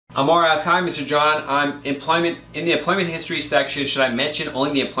Amar asks, hi Mr. John, I'm in the employment history section. Should I mention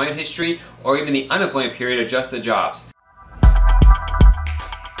only the employment history or even the unemployment period or just the jobs?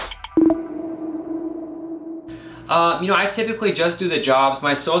 I typically just do the jobs.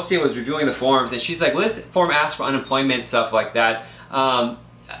 My associate was reviewing the forms and she's like, well, this form asks for unemployment, stuff like that.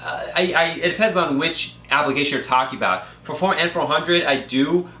 It depends on which application you're talking about. For Form N400, I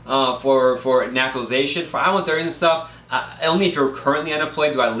do for naturalization. For I-130 and stuff, only if you're currently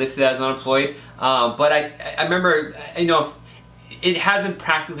unemployed do I list it as unemployed. But I remember, it hasn't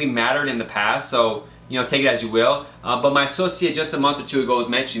practically mattered in the past, so take it as you will. But my associate just a month or two ago was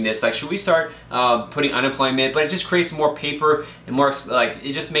mentioning this, like, should we start putting unemployment? But it just creates more paper and more,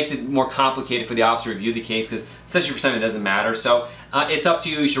 it just makes it more complicated for the officer to review the case, because especially for something that doesn't matter. So it's up to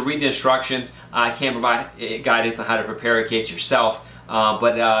you. You should read the instructions. I can't provide guidance on how to prepare a case yourself,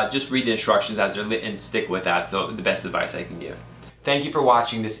 but just read the instructions as they're lit and stick with that. So the best advice I can give. Thank you for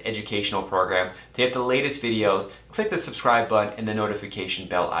watching this educational program. To get the latest videos, click the subscribe button and the notification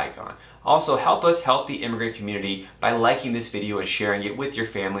bell icon. Also, help us help the immigrant community by liking this video and sharing it with your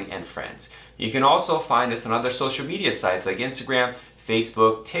family and friends. You can also find us on other social media sites like Instagram,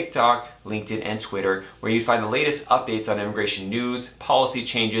 Facebook, TikTok, LinkedIn, and Twitter, where you find the latest updates on immigration news, policy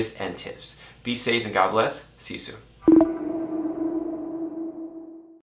changes, and tips. Be safe and God bless. See you soon.